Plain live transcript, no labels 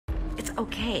It's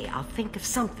okay, I'll think of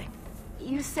something.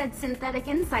 You said Synthetic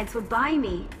Insights would buy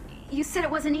me. You said it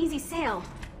was an easy sale.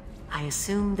 I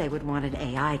assumed they would want an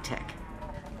AI tech.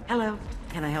 Hello,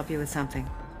 can I help you with something?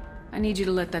 I need you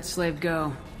to let that slave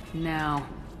go. Now.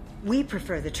 We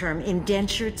prefer the term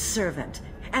indentured servant.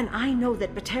 And I know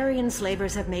that Batarian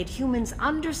slavers have made humans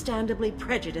understandably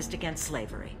prejudiced against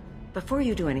slavery. Before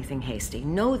you do anything hasty,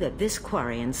 know that this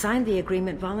quarian signed the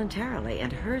agreement voluntarily,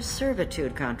 and her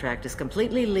servitude contract is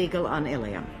completely legal on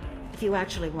Ilium. If you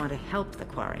actually want to help the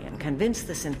quarian, convince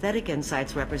the Synthetic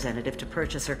Insights representative to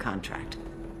purchase her contract.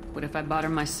 What if I bought her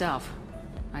myself?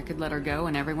 I could let her go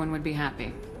and everyone would be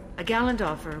happy. A gallant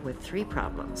offer with 3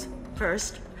 problems.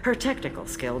 First, her technical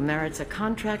skill merits a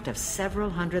contract of several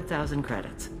 100,000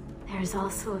 credits. There's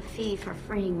also a fee for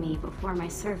freeing me before my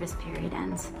service period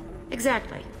ends.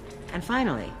 Exactly. And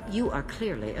finally, you are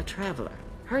clearly a traveler.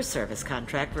 Her service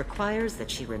contract requires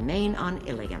that she remain on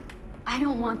Ilium. I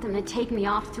don't want them to take me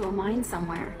off to a mine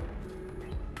somewhere.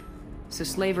 So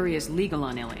slavery is legal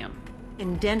on Ilium.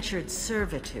 Indentured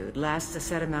servitude lasts a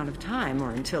set amount of time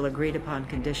or until agreed upon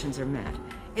conditions are met.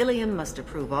 Ilium must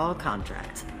approve all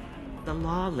contracts. The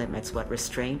law limits what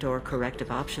restraint or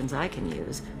corrective options I can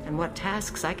use and what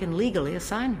tasks I can legally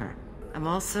assign her. I'm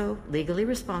also legally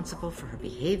responsible for her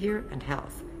behavior and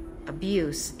health.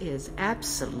 Abuse is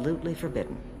absolutely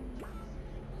forbidden.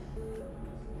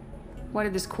 Why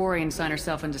did this quarian sign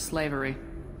herself into slavery?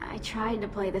 I tried to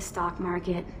play the stock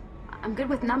market. I'm good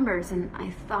with numbers, and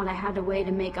I thought I had a way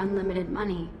to make unlimited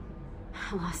money.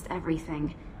 I lost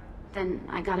everything. Then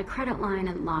I got a credit line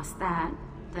and lost that.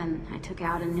 Then I took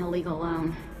out an illegal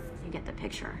loan. You get the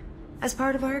picture. As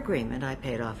part of our agreement, I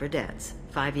paid off her debts.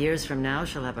 5 years from now,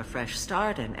 she'll have a fresh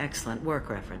start and excellent work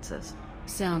references.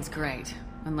 Sounds great.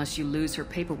 Unless you lose her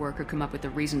paperwork or come up with a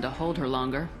reason to hold her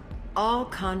longer. All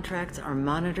contracts are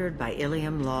monitored by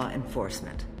Ilium law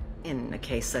enforcement. In a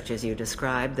case such as you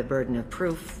described, the burden of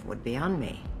proof would be on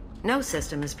me. No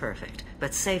system is perfect,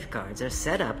 but safeguards are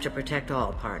set up to protect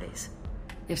all parties.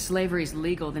 If slavery is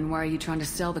legal, then why are you trying to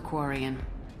sell the quarian?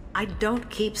 I don't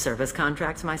keep service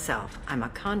contracts myself. I'm a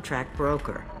contract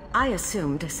broker. I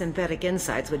assumed Synthetic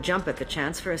Insights would jump at the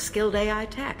chance for a skilled AI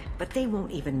tech, but they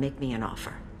won't even make me an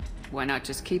offer. Why not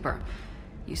just keep her?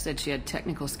 You said she had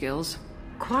technical skills.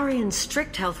 Quarian's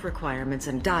strict health requirements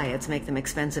and diets make them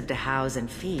expensive to house and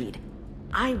feed.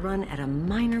 I run at a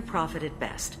minor profit at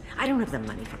best. I don't have the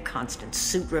money for constant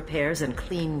suit repairs and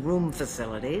clean room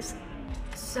facilities.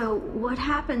 So what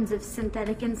happens if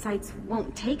Synthetic Insights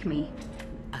won't take me?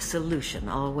 A solution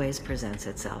always presents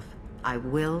itself. I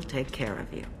will take care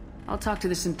of you. I'll talk to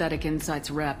the Synthetic Insights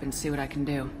rep and see what I can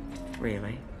do.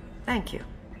 Really? Thank you.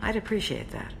 I'd appreciate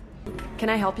that. Can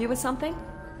I help you with something?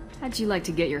 How'd you like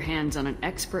to get your hands on an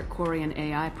expert quarian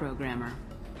AI programmer?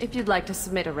 If you'd like to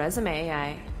submit a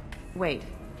resume, Wait.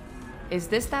 Is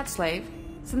this that slave?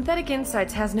 Synthetic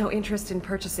Insights has no interest in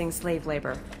purchasing slave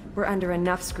labor. We're under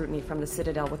enough scrutiny from the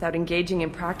Citadel without engaging in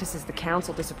practices the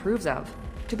Council disapproves of.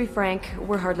 To be frank,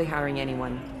 we're hardly hiring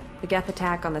anyone. The Geth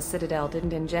attack on the Citadel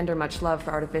didn't engender much love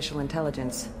for artificial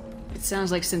intelligence. It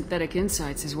sounds like Synthetic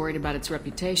Insights is worried about its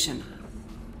reputation.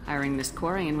 Hiring this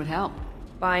quarian would help.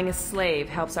 Buying a slave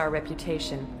helps our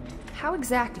reputation. How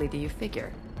exactly do you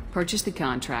figure? Purchase the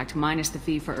contract, minus the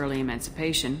fee for early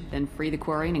emancipation, then free the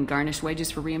quarian and garnish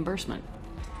wages for reimbursement.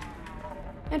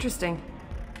 Interesting.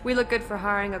 We look good for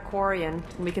hiring a quarian,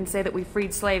 and we can say that we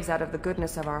freed slaves out of the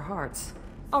goodness of our hearts.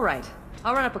 All right,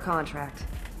 I'll run up a contract.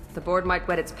 The board might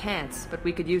wet its pants, but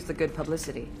we could use the good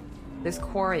publicity. This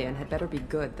quarian had better be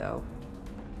good, though.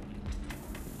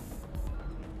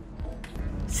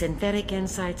 Synthetic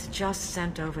Insights just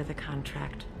sent over the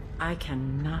contract. I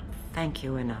cannot thank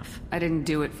you enough. I didn't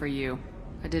do it for you.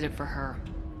 I did it for her.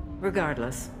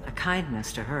 Regardless, a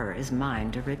kindness to her is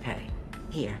mine to repay.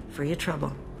 Here, for your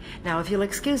trouble. Now, if you'll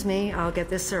excuse me, I'll get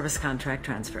this service contract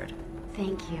transferred.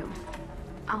 Thank you.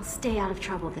 I'll stay out of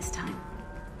trouble this time.